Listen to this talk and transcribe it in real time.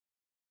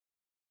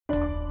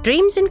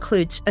Dreams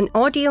includes an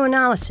audio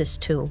analysis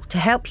tool to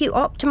help you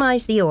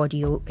optimise the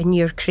audio in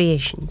your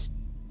creations.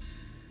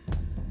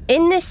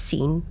 In this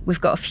scene, we've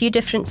got a few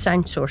different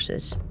sound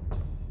sources.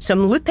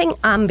 Some looping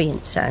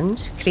ambient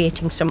sounds,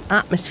 creating some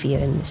atmosphere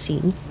in the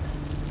scene,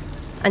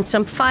 and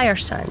some fire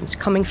sounds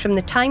coming from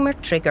the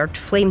timer-triggered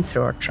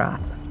flamethrower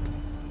trap.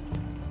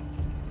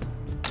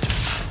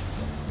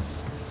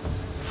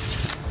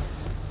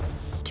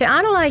 To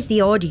analyse the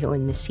audio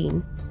in the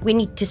scene, we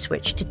need to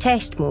switch to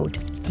test mode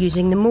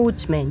using the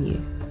Modes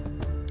menu.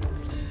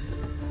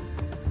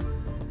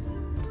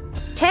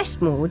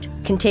 Test mode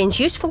contains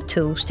useful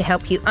tools to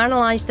help you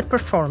analyse the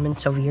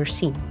performance of your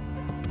scene.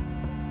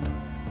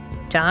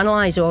 To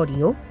analyse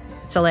audio,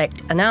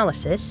 select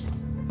Analysis,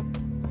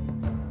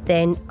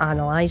 then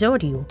Analyse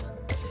Audio.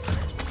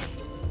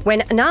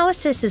 When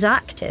Analysis is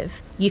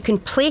active, you can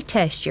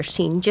playtest your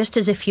scene just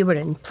as if you were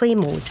in play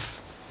mode.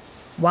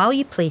 While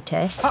you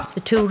playtest, the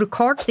tool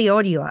records the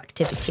audio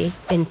activity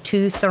in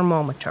 2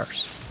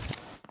 thermometers.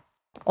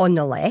 On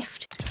the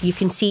left, you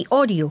can see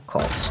Audio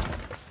Cost,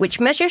 which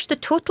measures the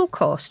total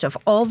cost of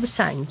all the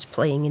sounds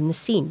playing in the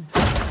scene.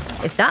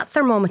 If that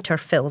thermometer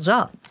fills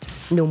up,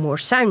 no more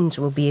sounds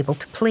will be able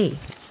to play.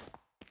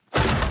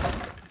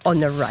 On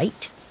the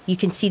right, you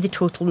can see the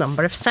total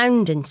number of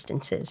sound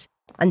instances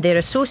and their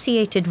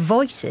associated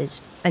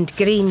voices and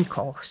grain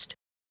cost.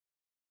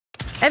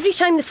 Every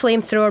time the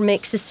flamethrower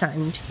makes a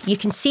sound, you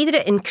can see that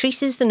it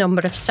increases the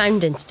number of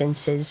sound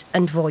instances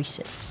and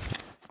voices.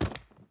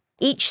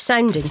 Each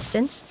sound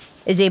instance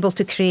is able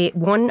to create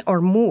 1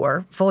 or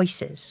more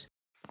voices.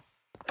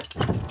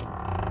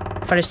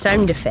 For a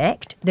sound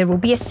effect, there will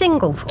be a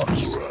single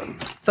voice,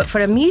 but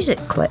for a music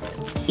clip,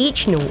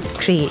 each note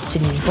creates a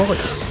new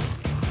voice.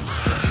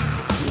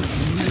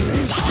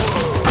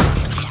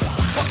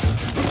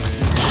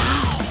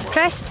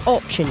 Press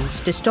Options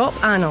to stop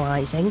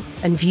analysing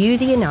and view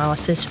the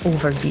analysis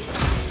overview.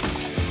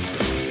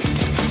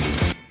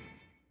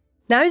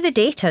 Now the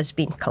data has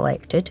been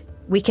collected,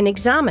 we can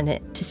examine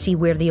it to see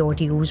where the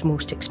audio is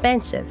most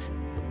expensive.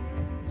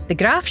 The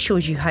graph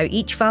shows you how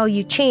each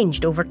value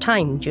changed over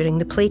time during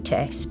the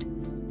playtest.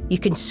 You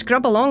can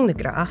scrub along the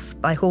graph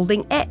by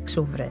holding X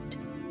over it.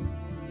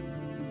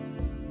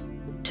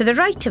 To the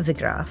right of the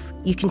graph,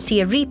 you can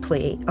see a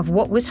replay of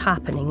what was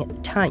happening at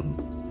the time.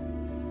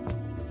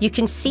 You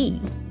can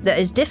see that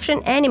as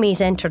different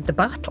enemies entered the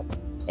battle,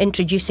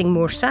 introducing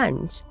more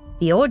sounds,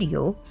 the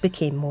audio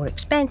became more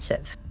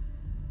expensive.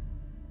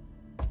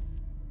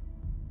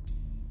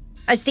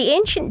 As the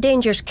Ancient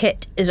Dangers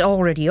kit is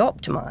already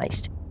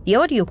optimised, the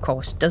audio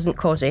cost doesn't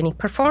cause any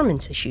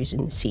performance issues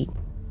in the scene.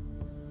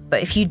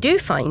 But if you do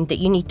find that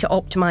you need to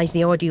optimise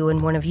the audio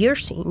in one of your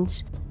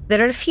scenes,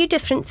 there are a few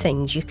different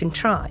things you can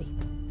try.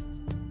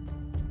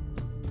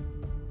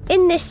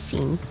 In this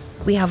scene,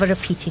 we have a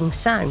repeating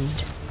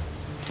sound.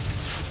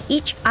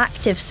 Each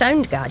active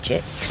sound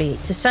gadget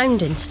creates a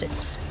sound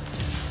instance.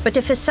 But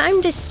if a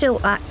sound is still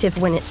active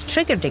when it's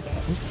triggered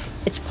again,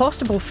 it's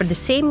possible for the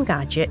same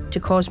gadget to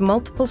cause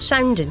multiple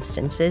sound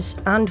instances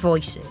and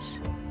voices.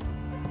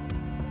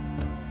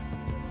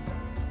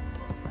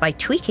 By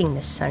tweaking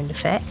this sound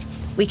effect,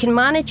 we can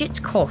manage its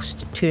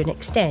cost to an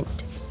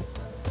extent.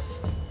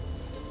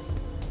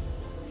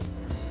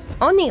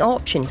 On the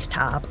Options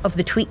tab of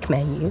the Tweak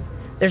menu,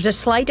 there's a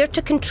slider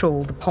to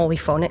control the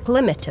polyphonic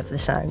limit of the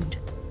sound.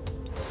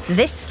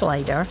 This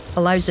slider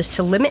allows us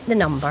to limit the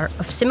number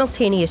of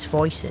simultaneous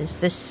voices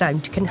this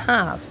sound can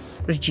have,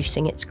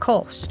 reducing its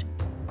cost.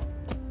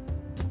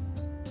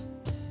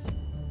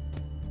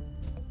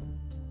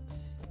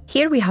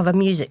 Here we have a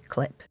music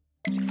clip.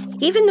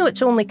 Even though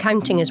it's only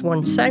counting as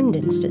one sound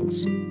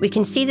instance, we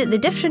can see that the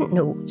different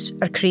notes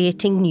are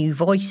creating new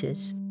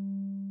voices.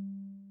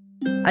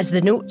 As the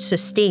notes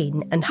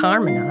sustain and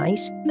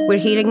harmonise, we're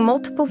hearing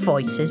multiple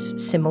voices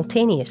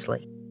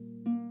simultaneously.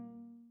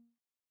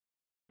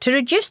 To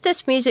reduce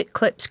this music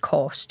clip's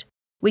cost,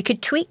 we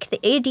could tweak the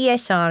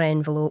ADSR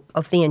envelope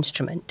of the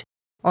instrument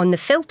on the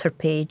Filter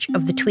page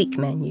of the Tweak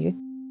menu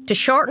to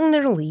shorten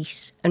the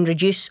release and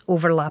reduce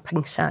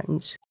overlapping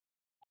sounds.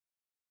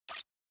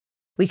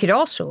 We could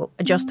also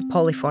adjust the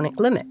polyphonic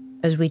limit,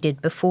 as we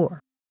did before.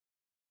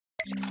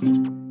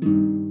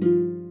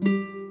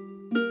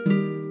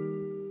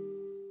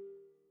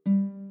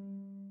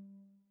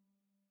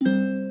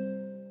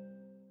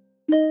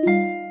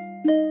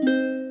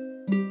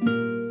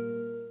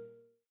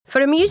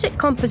 For a music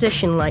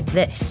composition like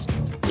this,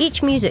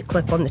 each music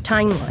clip on the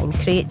timeline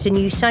creates a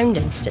new sound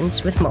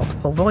instance with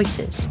multiple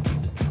voices.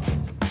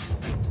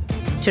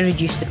 To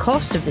reduce the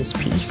cost of this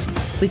piece,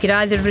 we could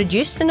either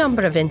reduce the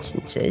number of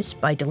instances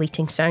by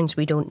deleting sounds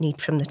we don't need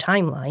from the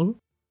timeline,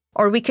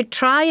 or we could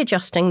try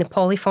adjusting the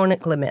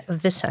polyphonic limit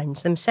of the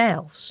sounds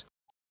themselves.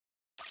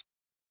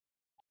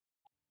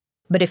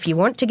 But if you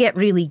want to get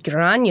really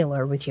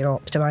granular with your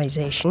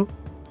optimisation,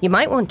 you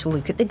might want to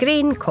look at the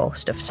grain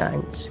cost of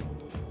sounds.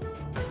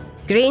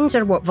 Grains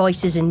are what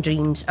voices in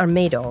dreams are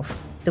made of,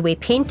 the way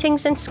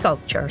paintings and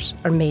sculptures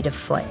are made of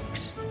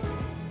flecks.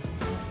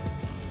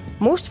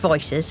 Most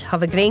voices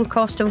have a grain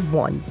cost of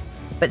 1,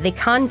 but they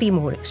can be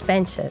more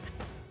expensive.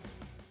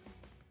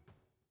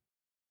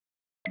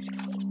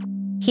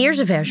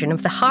 Here's a version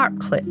of the harp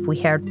clip we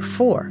heard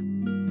before,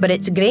 but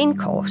its grain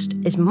cost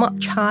is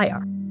much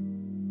higher.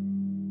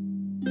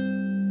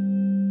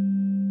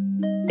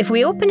 If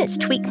we open its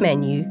tweak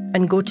menu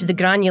and go to the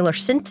granular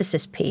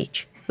synthesis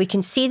page, we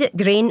can see that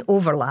grain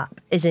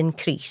overlap is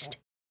increased.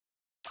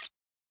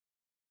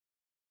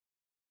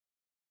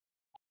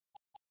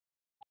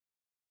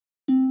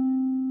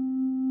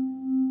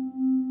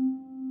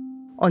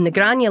 On the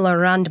granular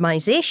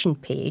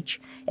randomisation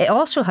page, it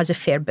also has a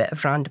fair bit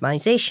of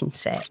randomisation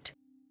set.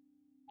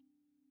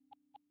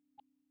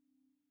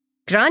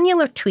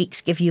 Granular tweaks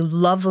give you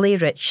lovely,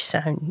 rich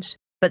sounds,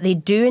 but they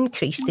do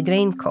increase the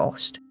grain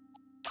cost.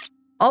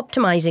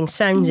 Optimising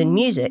sounds in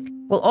music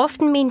will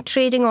often mean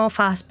trading off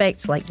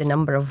aspects like the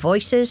number of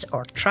voices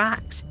or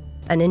tracks,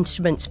 an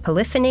instrument's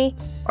polyphony,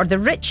 or the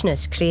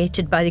richness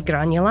created by the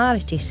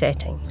granularity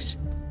settings.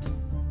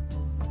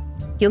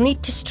 You'll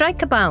need to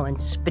strike a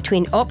balance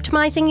between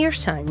optimising your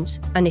sounds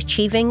and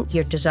achieving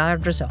your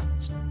desired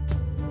results.